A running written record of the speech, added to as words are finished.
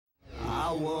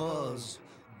was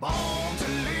born to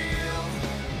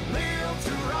live, live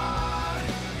to ride,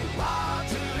 ride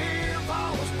to live.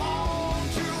 I was born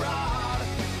to ride.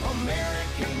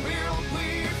 American built, we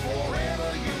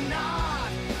forever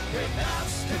unite. Yeah,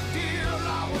 that's the deal. I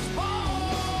was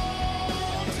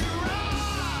born to ride.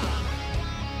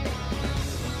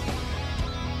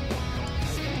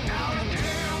 Out of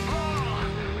Tampa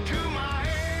to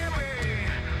Miami,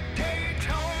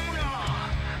 Daytona,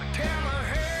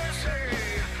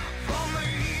 Tallahassee, from the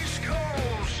East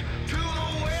Coast to the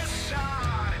West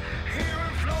Side, here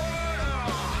in Florida,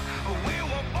 we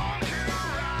were born to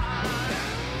ride.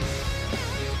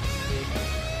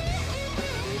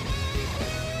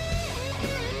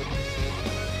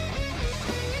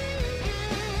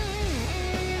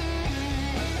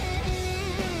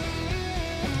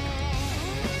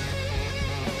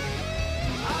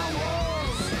 I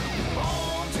was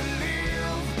born to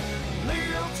live,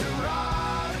 live to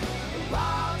ride,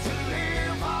 ride to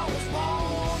live. I was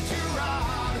born to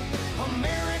ride.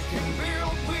 American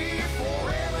built, we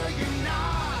forever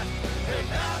unite. And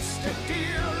that's the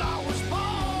deal. I was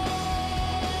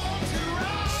born to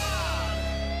ride.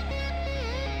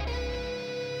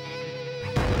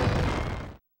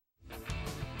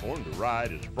 Born to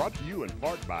Ride is brought to you in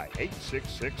part by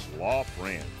 866 Law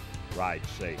Friend. Ride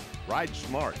safe, ride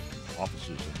smart.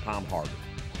 Offices in Palm Harbor.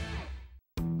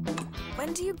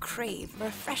 When do you crave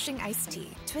refreshing iced tea?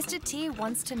 Twisted Tea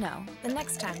wants to know the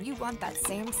next time you want that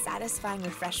same satisfying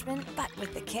refreshment, but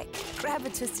with a kick. Grab a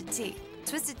Twisted Tea.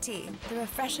 Twisted Tea, the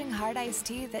refreshing hard iced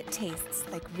tea that tastes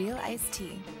like real iced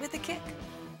tea with a kick.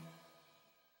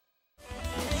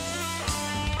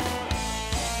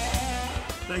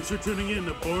 Thanks for tuning in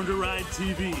to Born to Ride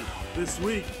TV. This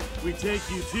week, we take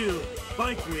you to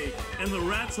Bike Week and the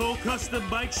Rat's Hole Custom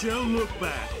Bike Show Look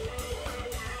Back.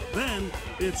 Then,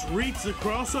 it's Wreaths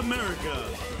Across America.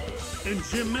 And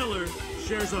Jim Miller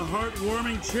shares a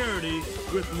heartwarming charity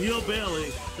with Neil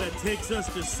Bailey that takes us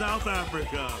to South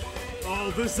Africa.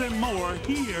 All this and more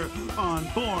here on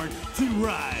Born to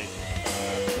Ride.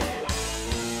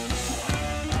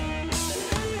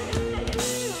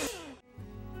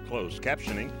 Closed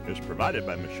captioning is provided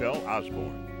by Michelle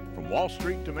Osborne. From Wall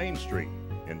Street to Main Street,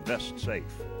 invest safe,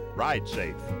 ride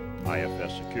safe.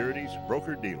 IFS Securities,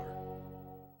 broker-dealer.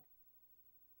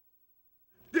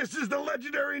 This is the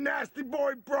legendary nasty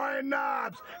boy Brian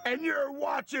Knobs, and you're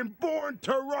watching Born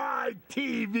to Ride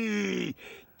TV.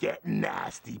 Get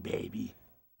nasty, baby.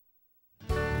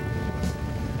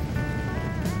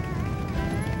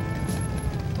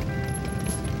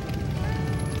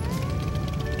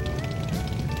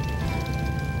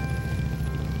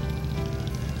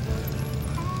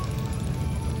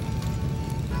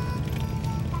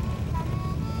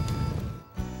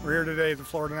 We're here today at the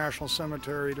Florida National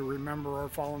Cemetery to remember our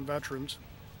fallen veterans.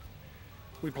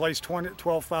 We placed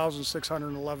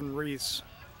 12,611 wreaths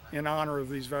in honor of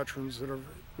these veterans that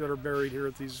are buried here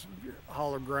at these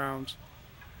hallowed grounds.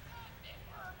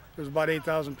 There's about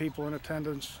 8,000 people in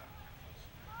attendance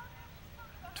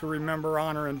to remember,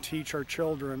 honor, and teach our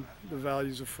children the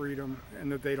values of freedom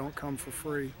and that they don't come for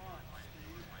free.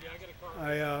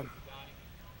 I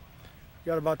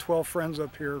got about 12 friends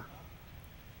up here.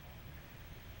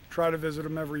 Try to visit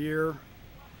them every year,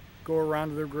 go around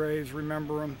to their graves,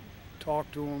 remember them, talk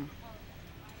to them.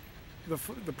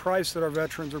 The price that our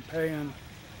veterans are paying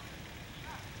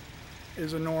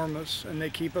is enormous, and they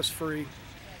keep us free,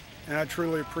 and I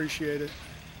truly appreciate it.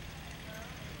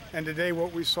 And today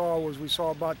what we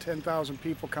saw about 10,000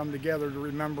 people come together to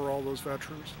remember all those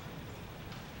veterans,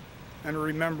 and to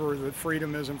remember that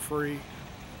freedom isn't free,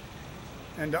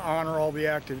 and to honor all the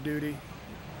active duty,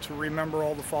 to remember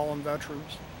all the fallen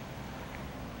veterans.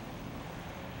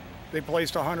 They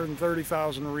placed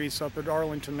 130,000 wreaths up at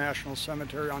Arlington National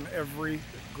Cemetery on every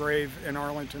grave in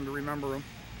Arlington to remember them.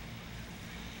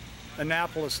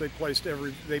 Annapolis, they placed a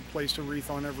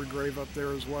wreath on every grave up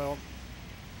there as well.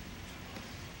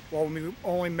 While we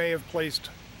only may have placed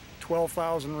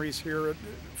 12,000 wreaths here at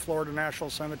Florida National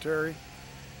Cemetery,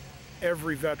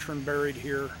 every veteran buried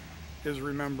here is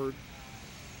remembered.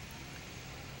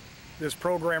 This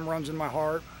program runs in my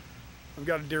heart. I've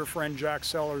got a dear friend, Jack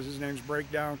Sellers, his name's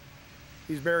Breakdown.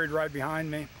 He's buried right behind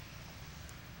me.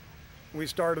 We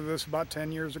started this about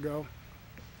 10 years ago.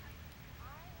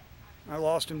 I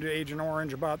lost him to Agent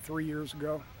Orange about 3 years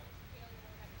ago.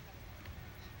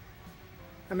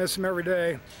 I miss him every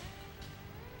day.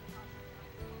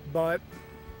 But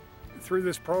through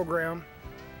this program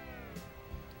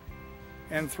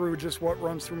and through just what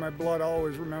runs through my blood, I'll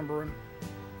always remember him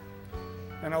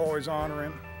and I'll always honor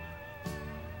him.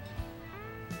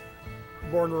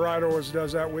 Born to Ride always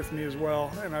does that with me as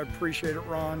well, and I appreciate it,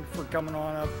 Ron, for coming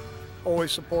on up, always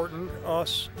supporting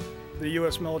us, the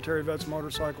U.S. Military Vets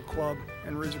Motorcycle Club,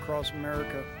 and Wreaths Across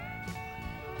America.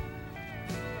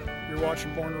 You're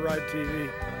watching Born to Ride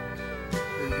TV.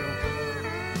 There you go.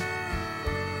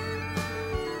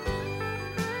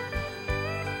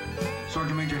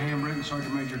 Sergeant Major Hambrick and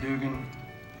Sergeant Major Dugan,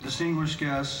 distinguished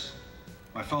guests,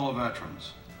 my fellow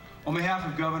veterans. On behalf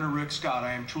of Governor Rick Scott,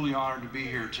 I am truly honored to be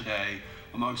here today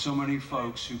among so many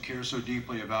folks who care so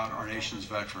deeply about our nation's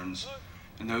veterans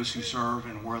and those who serve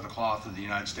and wear the cloth of the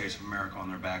United States of America on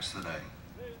their backs today.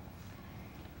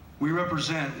 We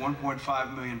represent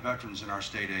 1.5 million veterans in our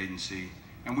state agency,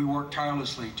 and we work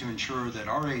tirelessly to ensure that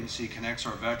our agency connects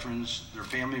our veterans, their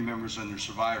family members, and their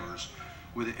survivors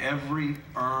with every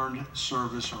earned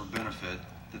service or benefit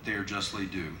that they are justly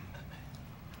due.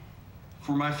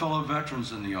 For my fellow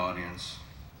veterans in the audience,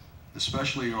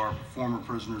 especially our former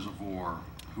prisoners of war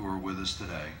who are with us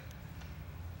today,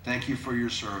 thank you for your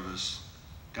service.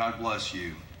 God bless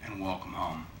you, and welcome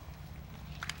home.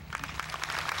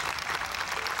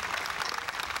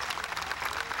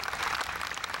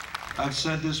 I've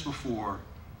said this before,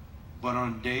 but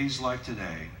on days like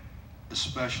today,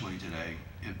 especially today,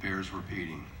 it bears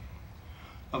repeating.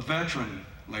 A veteran,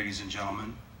 ladies and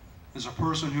gentlemen, is a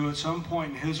person who at some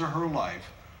point in his or her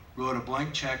life wrote a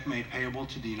blank check made payable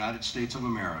to the United States of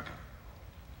America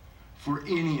for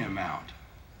any amount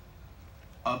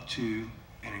up to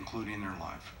and including their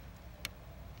life.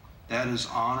 That is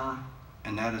honor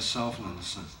and that is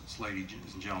selflessness, ladies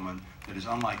and gentlemen, that is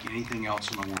unlike anything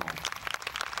else in the world.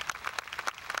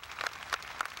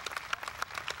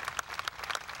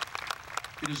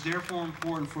 It is therefore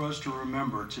important for us to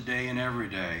remember today and every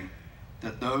day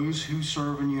that those who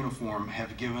serve in uniform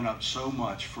have given up so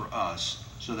much for us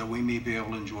so that we may be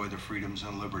able to enjoy the freedoms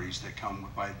and liberties that come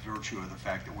by virtue of the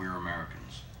fact that we are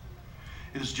Americans.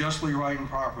 It is justly right and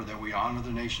proper that we honor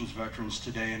the nation's veterans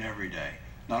today and every day,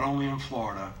 not only in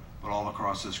Florida, but all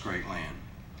across this great land.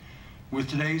 With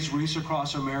today's Wreaths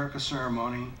Across America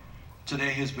ceremony,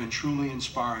 today has been truly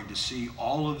inspiring to see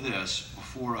all of this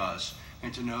before us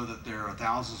and to know that there are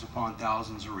thousands upon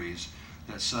thousands of wreaths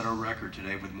that set a record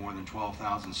today with more than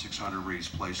 12,600 wreaths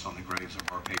placed on the graves of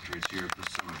our patriots here at this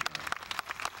cemetery.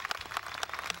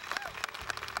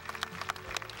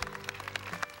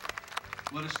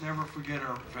 Let us never forget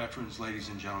our veterans, ladies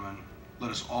and gentlemen.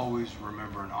 Let us always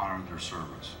remember and honor their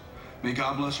service. May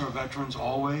God bless our veterans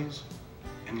always,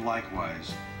 and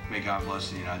likewise, may God bless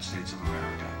the United States of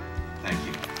America. Thank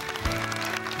you.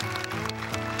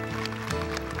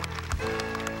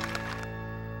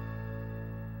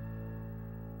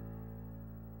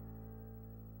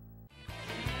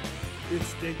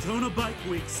 It's Daytona Bike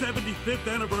Week 75th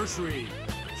anniversary.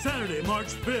 Saturday,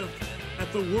 March 5th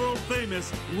at the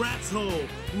world-famous Rat's Hole,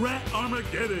 Rat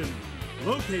Armageddon,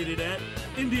 located at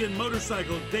Indian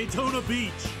Motorcycle Daytona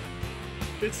Beach.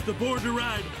 It's the Born to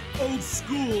Ride Old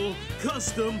School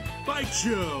Custom Bike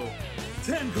Show.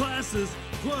 10 classes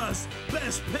plus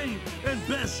Best Paint and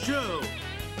Best Show.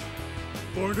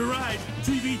 Born to Ride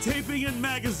TV taping and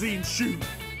magazine shoot.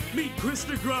 Meet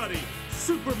Krista Grotti,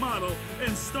 supermodel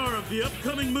and star of the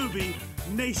upcoming movie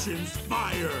Nation's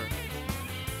Fire.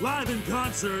 Live in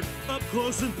concert, up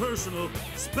close and personal,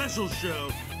 special show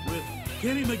with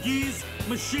Kenny McGee's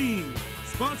Machine.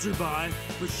 Sponsored by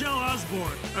Michelle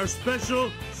Osborne, our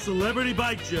special celebrity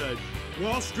bike judge.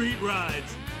 Wall Street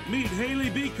Rides. Meet Haley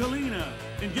B. Kalina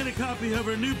and get a copy of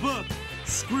her new book,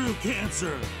 Screw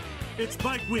Cancer. It's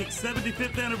Bike Week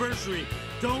 75th anniversary.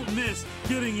 Don't miss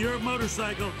getting your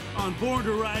motorcycle on Born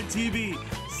to Ride TV.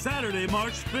 Saturday,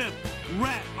 March 5th,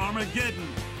 Rat Armageddon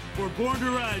for Born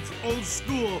to Ride's Old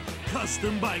School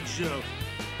Custom Bike Show.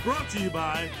 Brought to you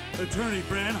by Attorney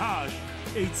Fran Hodge,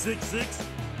 866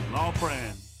 Law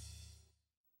Fran.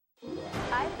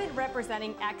 I've been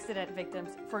representing accident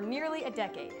victims for nearly a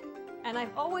decade, and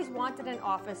I've always wanted an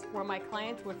office where my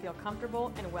clients would feel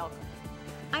comfortable and welcome.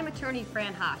 I'm Attorney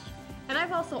Fran Hodge, and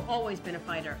I've also always been a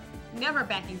fighter, never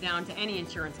backing down to any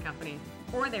insurance company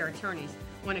or their attorneys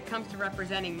when it comes to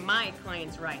representing my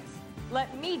clients' rights.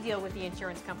 Let me deal with the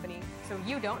insurance company so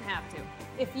you don't have to.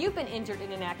 If you've been injured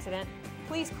in an accident,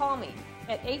 please call me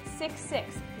at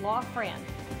 866-LAW-FRAN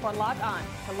or log on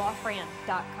to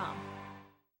lawfran.com.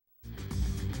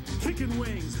 Chicken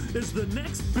Wings is the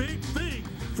next big thing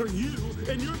for you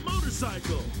and your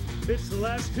motorcycle. It's the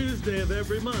last Tuesday of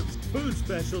every month. Food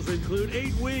specials include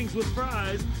 8 wings with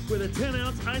fries with a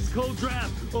 10-ounce ice-cold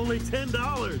draft, only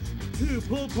 $10. 2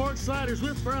 pulled pork sliders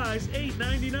with fries,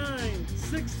 $8.99.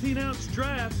 16-ounce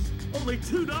draft, only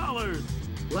 $2.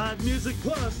 Live music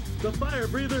plus the fire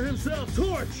breather himself,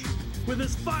 Torch, with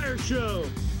his fire show.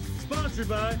 Sponsored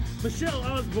by Michelle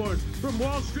Osborne from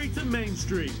Wall Street to Main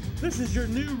Street. This is your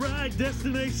new ride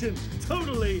destination,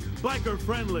 totally biker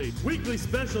friendly. Weekly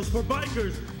specials for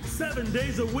bikers, 7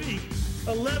 days a week,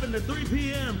 11 to 3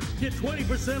 p.m. Get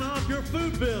 20% off your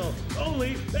food bill,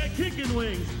 only at Kickin'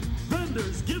 Wings.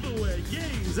 Vendors, giveaway,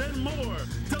 games, and more.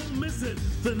 Don't miss it.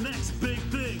 The next big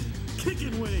thing,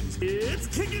 Kickin' Wings. It's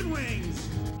Kickin' Wings.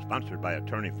 Sponsored by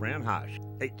attorney Fran Hosh,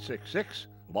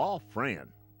 866-LAW-FRAN.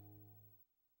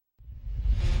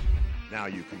 Now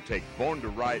you can take Born to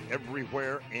Ride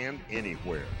everywhere and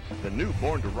anywhere. The new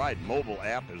Born to Ride mobile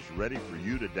app is ready for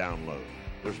you to download.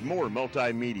 There's more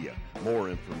multimedia, more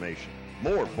information,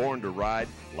 more Born to Ride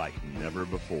like never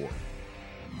before.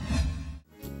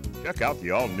 Check out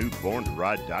the all-new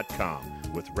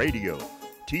BornToRide.com with radio,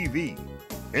 TV,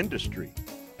 industry,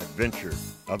 adventure,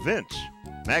 events,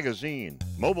 magazine,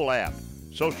 mobile app,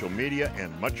 social media,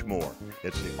 and much more.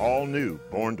 It's the all-new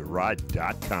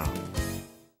BornToRide.com.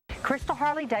 Crystal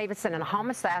Harley-Davidson in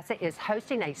Homosassa is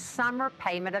hosting a summer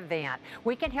payment event.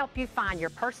 We can help you find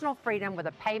your personal freedom with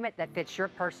a payment that fits your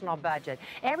personal budget.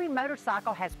 Every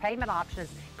motorcycle has payment options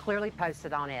clearly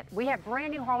posted on it. We have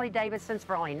brand new Harley-Davidsons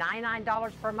for only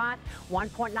 $99 per month,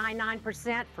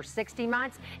 1.99% for 60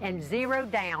 months, and 0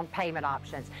 down payment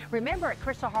options. Remember, at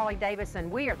Crystal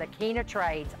Harley-Davidson, we are the king of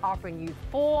trades, offering you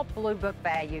full Blue Book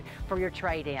value for your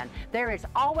trade-in. There is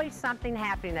always something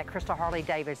happening at Crystal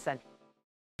Harley-Davidson.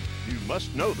 You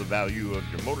must know the value of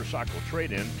your motorcycle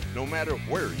trade-in no matter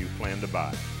where you plan to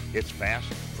buy. It's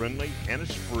fast, friendly, and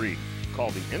it's free.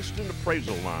 Call the Instant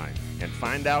Appraisal line and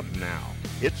find out now.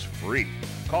 It's free.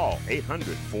 Call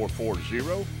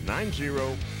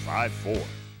 800-440-9054.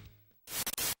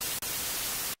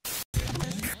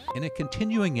 In a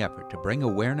continuing effort to bring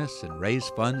awareness and raise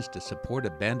funds to support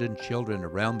abandoned children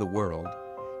around the world,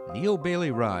 Neil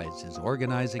Bailey Rides is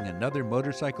organizing another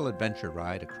motorcycle adventure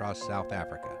ride across South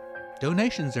Africa.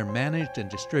 Donations are managed and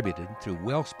distributed through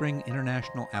Wellspring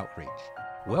International Outreach.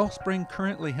 Wellspring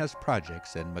currently has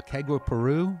projects in Mokegwa,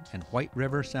 Peru, and White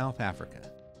River, South Africa.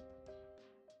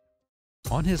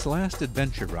 On his last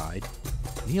adventure ride,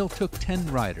 Neil took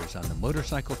 10 riders on the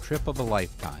motorcycle trip of a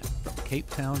lifetime from Cape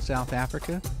Town, South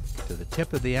Africa, to the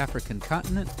tip of the African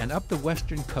continent and up the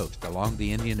western coast along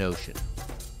the Indian Ocean.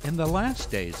 In the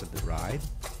last days of the ride,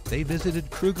 they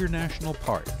visited Kruger National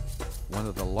Park, one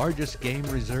of the largest game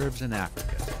reserves in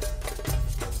Africa.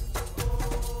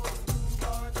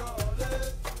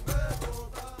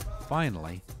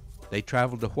 Finally, they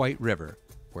traveled to White River,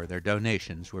 where their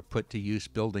donations were put to use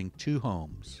building 2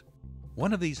 homes.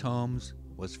 One of these homes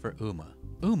was for Uma.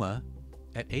 Uma,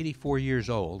 at 84 years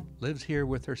old, lives here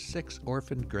with her 6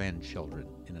 orphaned grandchildren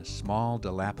in a small,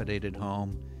 dilapidated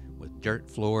home with dirt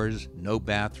floors, no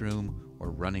bathroom,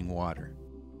 or running water.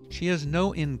 She has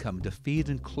no income to feed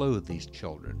and clothe these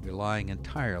children, relying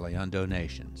entirely on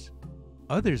donations.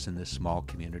 Others in this small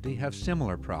community have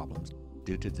similar problems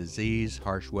due to disease,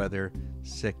 harsh weather,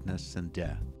 sickness, and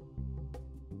death.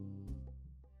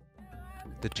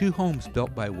 The 2 homes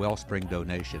built by Wellspring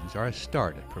donations are a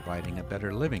start at providing a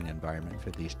better living environment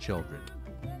for these children,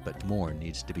 but more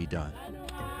needs to be done.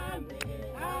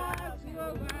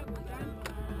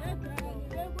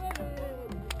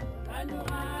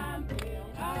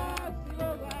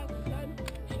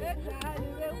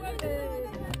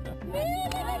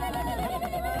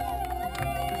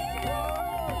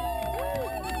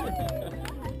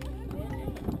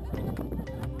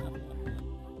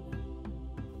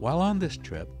 While on this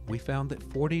trip, we found that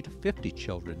 40 to 50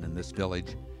 children in this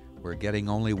village were getting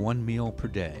only 1 meal per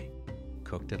day,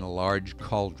 cooked in a large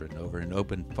cauldron over an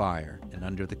open fire and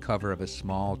under the cover of a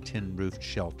small tin-roofed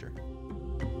shelter.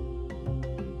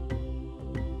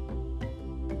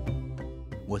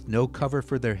 With no cover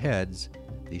for their heads,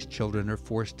 these children are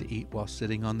forced to eat while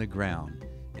sitting on the ground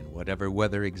in whatever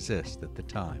weather exists at the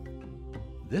time.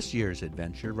 This year's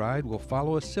adventure ride will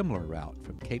follow a similar route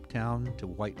from Cape Town to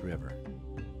White River.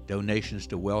 Donations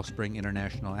to Wellspring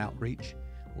International Outreach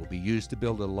will be used to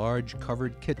build a large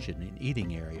covered kitchen and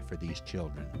eating area for these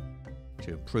children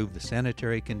to improve the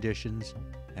sanitary conditions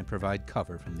and provide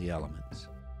cover from the elements.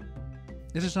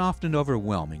 It is often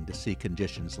overwhelming to see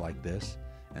conditions like this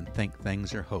and think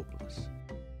things are hopeless.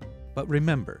 But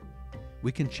remember,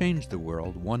 we can change the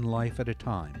world one life at a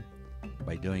time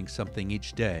by doing something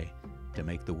each day to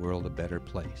make the world a better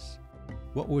place.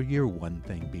 What will your one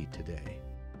thing be today?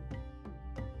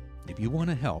 If you want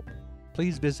to help,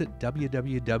 please visit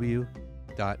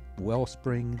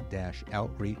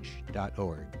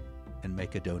www.wellspring-outreach.org and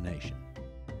make a donation.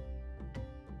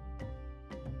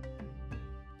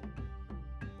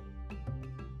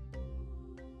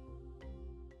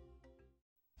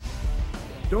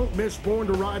 Don't miss Born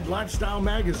to Ride Lifestyle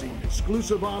Magazine,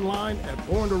 exclusive online at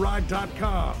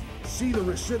borntoride.com. See the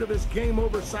Recidivist Game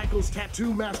Over Cycles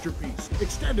tattoo masterpiece,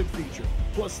 extended feature,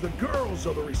 plus the girls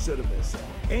of the Recidivist,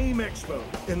 AIM Expo,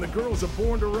 and the girls of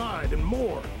Born to Ride, and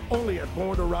more, only at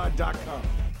borntoride.com.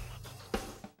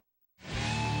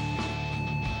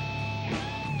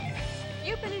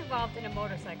 You've been involved in a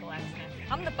motorcycle accident.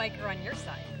 I'm the biker on your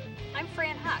side. I'm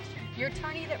Fran Hosh, your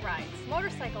attorney that rides.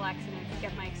 Motorcycle accidents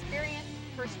get my experience,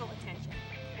 personal attention,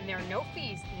 and there are no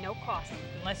fees, no costs,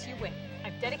 unless you win.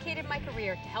 I've dedicated my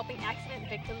career to helping accident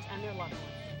victims and their loved ones.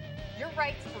 Your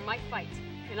rights are my fight,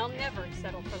 and I'll never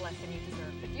settle for less than you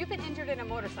deserve. If you've been injured in a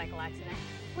motorcycle accident,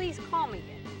 please call me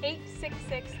at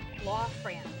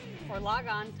 866-LAW-FRAN or log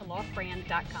on to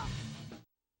lawfran.com.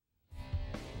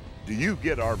 Do you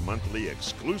get our monthly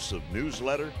exclusive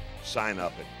newsletter? Sign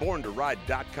up at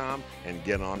borntoride.com and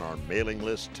get on our mailing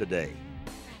list today.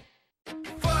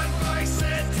 Fun Bike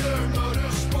Center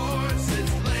Motorsports,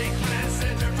 it's Lakeland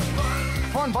Center for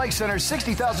fun. Fun Bike Center's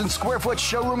 60,000 square foot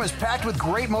showroom is packed with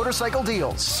great motorcycle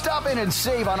deals. Stop in and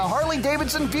save on a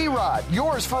Harley-Davidson V-Rod,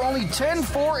 yours for only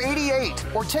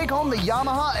 $10,488. Or take home the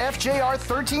Yamaha FJR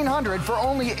 1300 for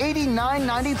only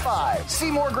 $89.95. See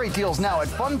more great deals now at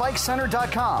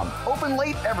funbikecenter.com. Open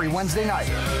late every Wednesday night.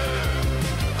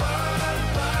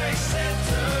 Fun Bike Center.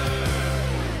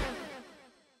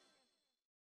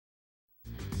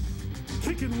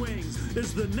 Chicken wings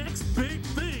is the next big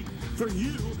thing for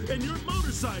you and your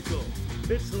motorcycle.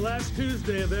 It's the last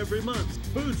Tuesday of every month.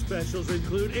 Food specials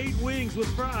include 8 wings with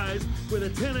fries with a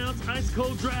 10-ounce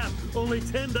ice-cold draft, only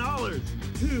 $10.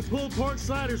 2 pulled pork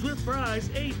sliders with fries,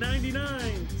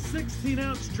 $8.99.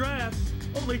 16-ounce draft,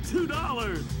 only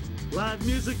 $2. Live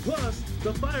music plus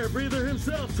the fire breather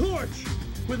himself, Torch,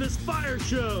 with his fire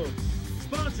show.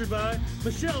 Sponsored by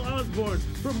Michelle Osborne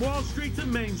from Wall Street to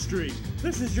Main Street.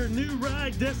 This is your new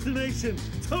ride destination,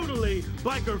 totally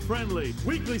biker friendly.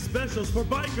 Weekly specials for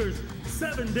bikers,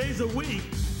 7 days a week,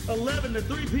 11 to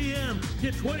 3 p.m.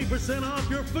 Get 20% off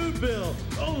your food bill,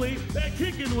 only at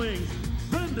Kickin' Wings.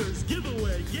 Vendors,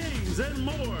 giveaway, games, and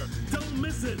more. Don't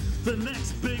miss it, the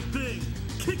next big thing.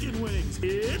 Kickin' Wings,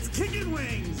 it's Kickin'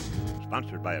 Wings.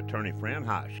 Sponsored by attorney Fran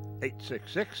Hosh,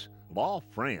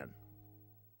 866-LAW-FRAN.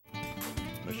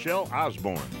 Michelle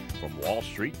Osborne from Wall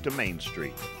Street to Main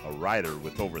Street, a rider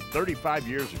with over 35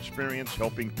 years experience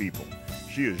helping people.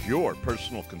 She is your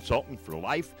personal consultant for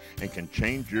life and can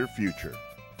change your future.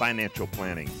 Financial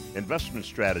planning, investment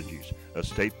strategies,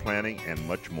 estate planning, and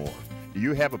much more. Do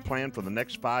you have a plan for the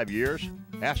next 5 years?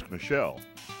 Ask Michelle.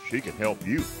 She can help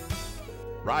you.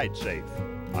 Ride safe.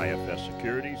 IFS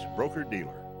Securities,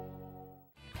 broker-dealer.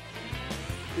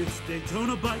 It's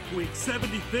Daytona Bike Week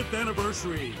 75th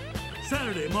anniversary.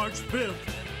 Saturday, March 5th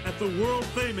at the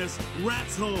world-famous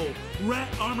Rat's Hole, Rat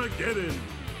Armageddon,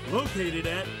 located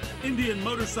at Indian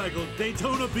Motorcycle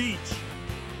Daytona Beach.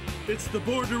 It's the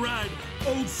Born to Ride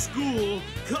Old School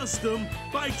Custom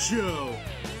Bike Show.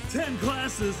 10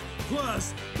 classes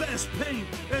plus best paint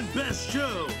and best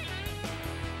show.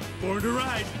 Born to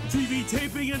Ride TV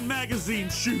taping and magazine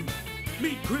shoot.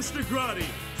 Meet Krista Grotti,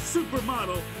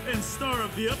 supermodel and star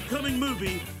of the upcoming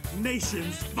movie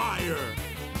Nation's Fire.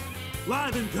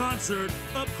 Live in concert,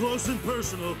 up close and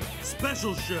personal,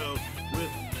 special show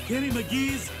with Kenny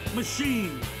McGee's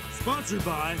Machine. Sponsored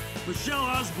by Michelle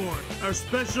Osborne, our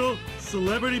special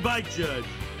celebrity bike judge.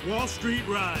 Wall Street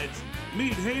Rides.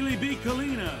 Meet Haley B.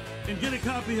 Kalina and get a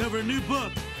copy of her new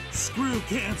book, Screw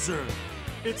Cancer.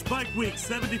 It's Bike Week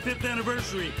 75th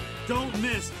anniversary. Don't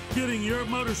miss getting your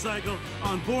motorcycle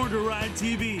on Born to Ride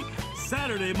TV.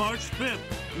 Saturday, March 5th,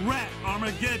 Rat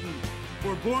Armageddon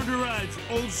for Born to Ride's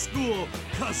Old School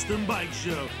Custom Bike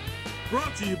Show.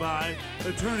 Brought to you by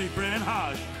attorney Fran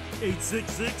Hosh,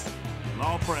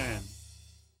 866-LAW-FRAN.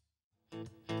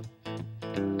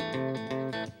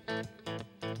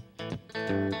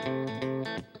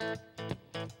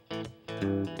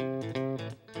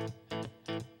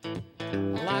 I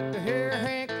like to hear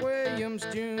Hank Williams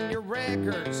Jr.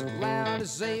 records loud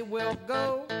as they will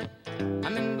go.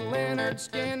 I'm into Leonard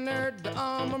Skinner, the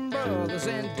Allman Brothers,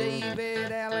 and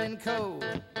David Allen Coe.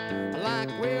 I like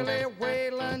Willie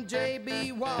Whalen,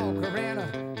 J.B. Walker, and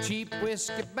a cheap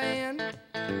whiskey band.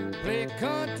 Play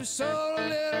country soul, a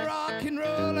little rock and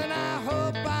roll, and I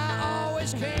hope I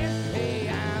always can. Hey,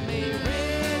 I'm a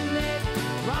redneck,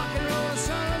 rock and roll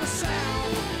son of the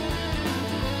South.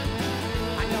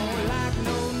 I don't like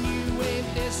no new wave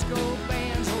disco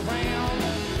bands around.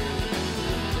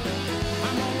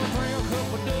 I'm gonna throw a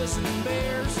couple dozen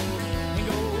beers and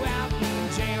go out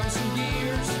and jam some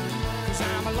gears. 'Cause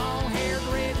I'm a long-haired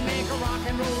redneck, a rock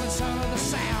and rollin' son of the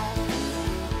South.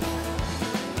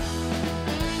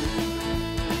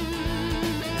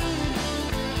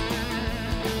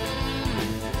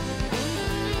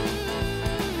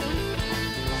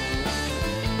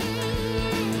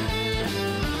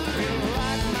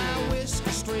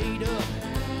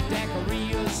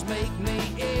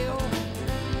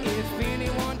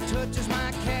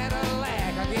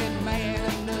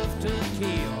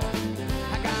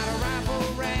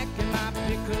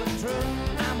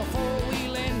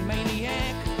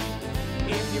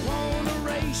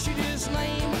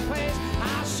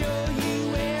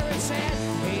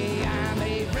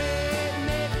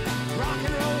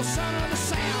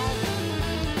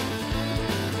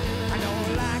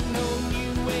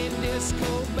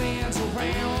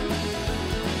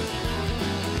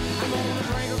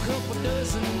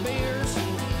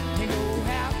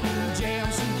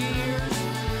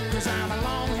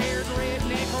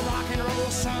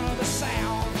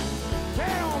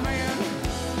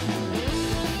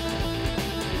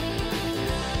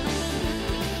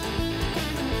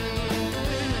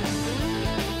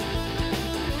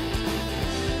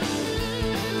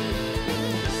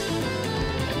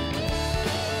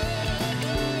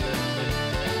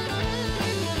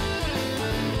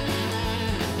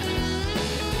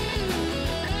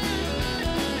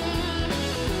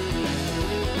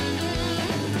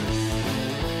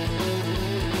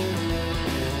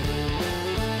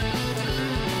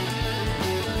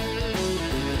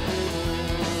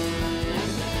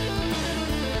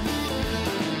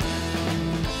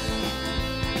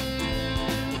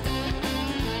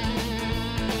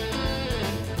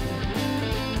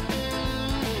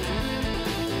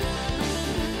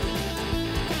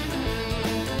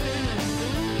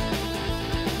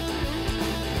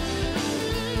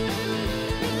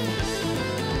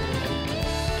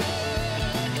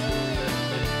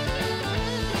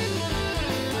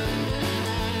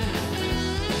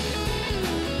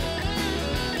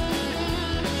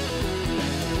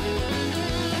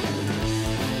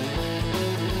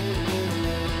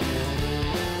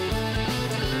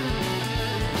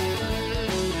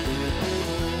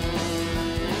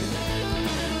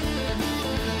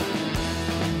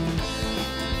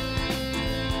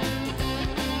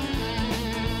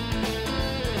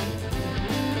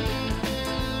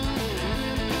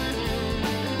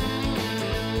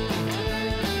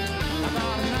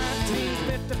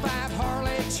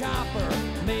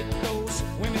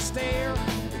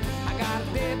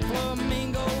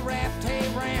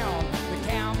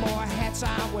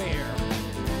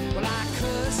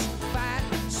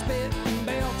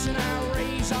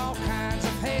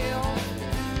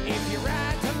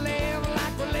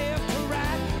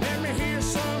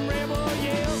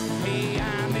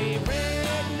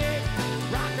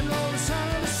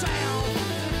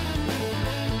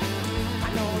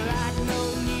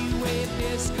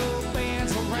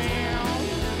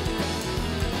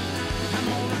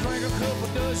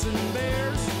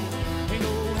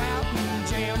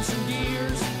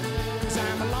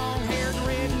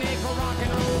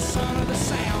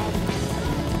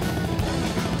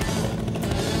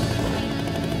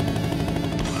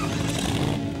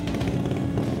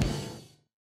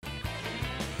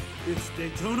 It's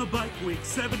Daytona Bike Week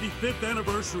 75th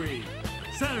anniversary.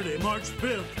 Saturday, March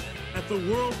 5th at the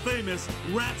world-famous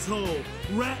Rat's Hole,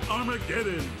 Rat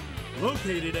Armageddon,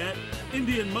 located at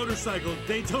Indian Motorcycle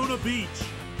Daytona Beach.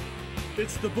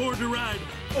 It's the Born to Ride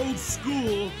Old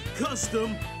School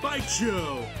Custom Bike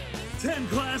Show. 10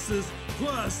 classes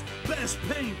plus best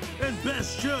paint and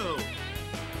best show.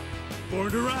 Born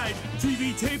to Ride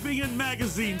TV taping and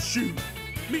magazine shoot.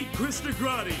 Meet Krista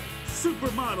Grotti,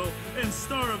 supermodel and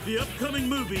star of the upcoming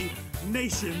movie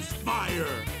Nation's Fire.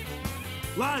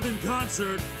 Live in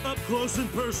concert, up close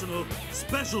and personal,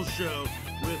 special show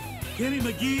with Kenny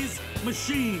McGee's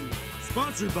Machine.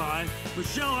 Sponsored by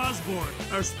Michelle Osborne,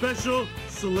 our special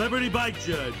celebrity bike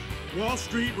judge. Wall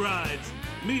Street Rides.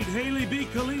 Meet Haley B.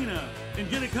 Kalina and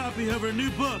get a copy of her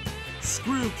new book,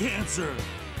 Screw Cancer.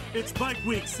 It's Bike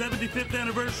Week 75th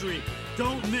anniversary.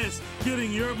 Don't miss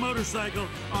getting your motorcycle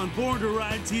on Born to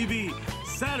Ride TV.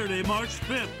 Saturday, March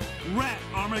 5th, Rat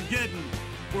Armageddon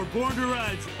for Born to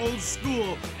Ride's Old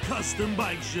School Custom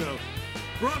Bike Show.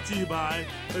 Brought to you by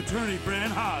Attorney Fran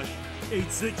Hodge,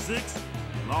 866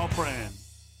 Law Fran.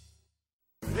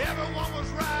 Everyone was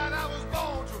right, I was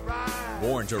born to ride.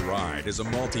 Born to Ride is a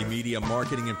multimedia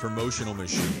marketing and promotional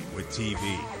machine with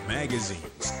TV, magazines,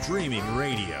 streaming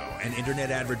radio, and internet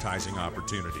advertising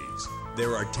opportunities.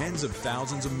 There are tens of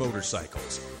thousands of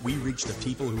motorcycles. We reach the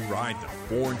people who ride them.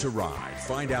 Born to Ride.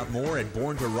 Find out more at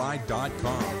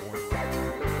borntoride.com.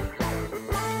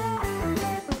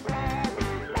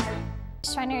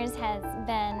 Shriners has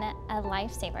been a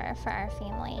lifesaver for our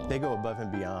family. They go above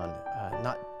and beyond,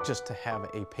 not just to have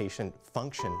a patient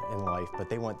function in life, but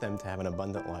they want them to have an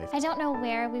abundant life. I don't know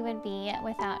where we would be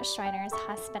without Shriners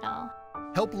Hospital.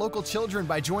 Help local children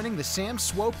by joining the Sam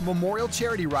Swope Memorial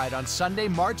Charity Ride on Sunday,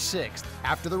 March 6th.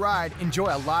 After the ride,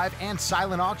 enjoy a live and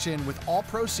silent auction with all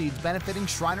proceeds benefiting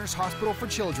Shriners Hospital for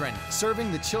Children,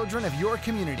 serving the children of your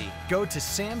community. Go to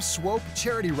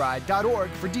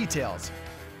samswopecharity.org for details.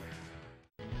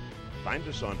 Find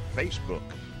us on Facebook,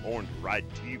 Born to Ride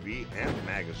TV and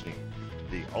magazine,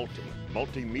 the ultimate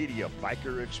multimedia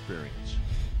biker experience.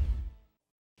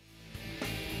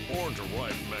 Born to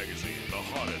Ride magazine, the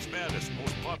hottest, baddest,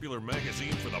 most popular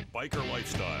magazine for the biker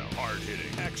lifestyle.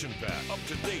 Hard-hitting, action-packed,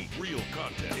 up-to-date, real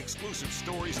content, exclusive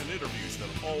stories and interviews that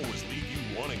always leave you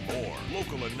wanting more.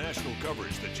 Local and national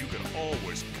coverage that you can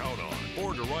always count on.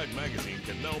 Born to Ride magazine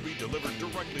can now be delivered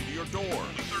directly to your door.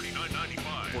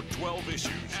 $39.95 for 12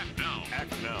 issues. Act now.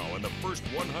 Act now, and the first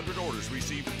 100 orders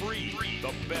receive free.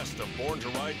 The best of Born to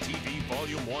Ride TV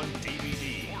Volume 1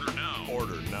 DVD. Order now.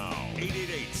 Order now.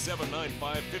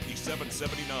 888-795-5779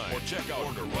 or check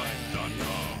out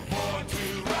BornToRide.com. Born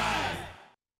to Ride.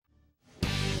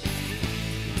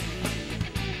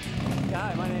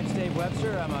 Hi, my name's Dave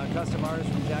Webster. I'm a custom artist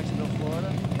from Jacksonville,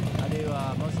 Florida. I do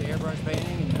mostly airbrush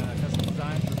painting and custom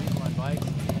designs for people on bikes,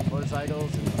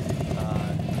 motorcycles,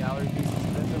 and gallery pieces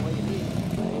of different what you need.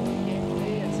 He came to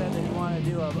me and said that he wanted to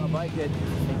do a bike that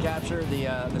captured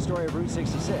the story of Route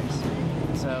 66.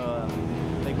 So I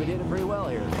think we did it pretty well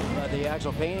here. The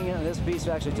actual painting on this piece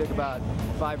actually took about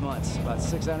 5 months, about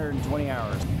 620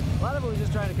 hours. A lot of it was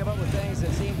just trying to come up with things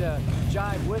that seemed to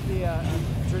jive with the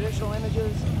traditional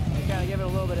images and kind of give it a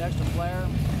little bit of extra flair.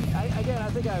 I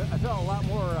think I felt a lot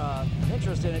more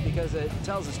interest in it because it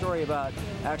tells a story about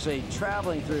actually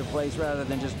traveling through a place rather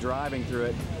than just driving through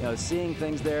it. You know, seeing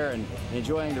things there and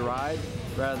enjoying the ride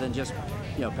rather than just,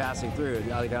 you know, passing through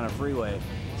it on a freeway.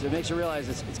 So it makes you realize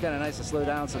it's kind of nice to slow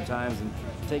down sometimes and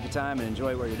take your time and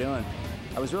enjoy what you're doing.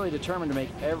 I was really determined to make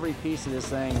every piece of this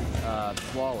thing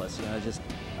flawless. You know, just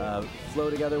flow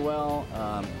together well,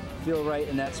 feel right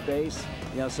in that space.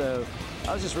 You know, so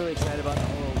I was just really excited about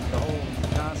the whole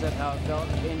concept, how it felt,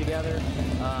 came together,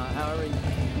 how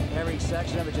every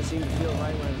section of it just seemed to feel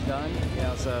right when it was done. You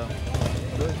know, so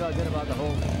really felt good about the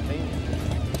whole painting.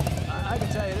 I can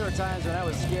tell you there were times when I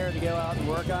was scared to go out and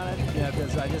work on it, you know,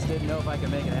 because I just didn't know if I could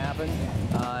make it happen.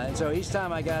 And so each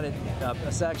time I got it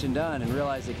a section done and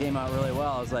realized it came out really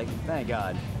well, I was like, thank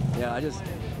God. You know,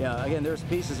 again, there's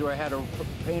pieces where I had to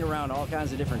paint around all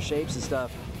kinds of different shapes and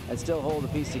stuff and still hold the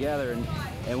piece together.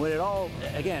 And when it all,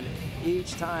 again,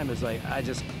 each time it was like, I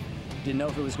just didn't know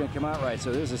if it was going to come out right.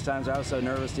 So there was just times I was so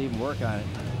nervous to even work on it.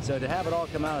 So to have it all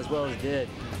come out as well as it did,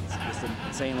 it's just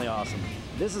insanely awesome.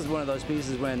 This is one of those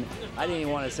pieces when I didn't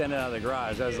even want to send it out of the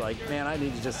garage. I was like, man, I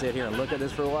need to just sit here and look at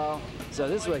this for a while. So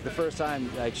this is like the first time,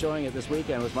 like showing it this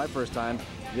weekend was my first time to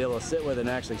be able to sit with it and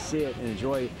actually see it and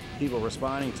enjoy people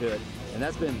responding to it. And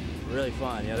that's been really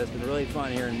fun. You know, that's been really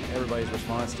fun hearing everybody's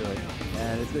response to it.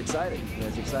 And it's exciting. You know,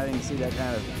 it's exciting to see that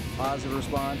kind of positive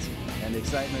response and the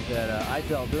excitement that I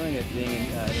felt doing it being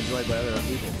enjoyed by other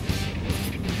people.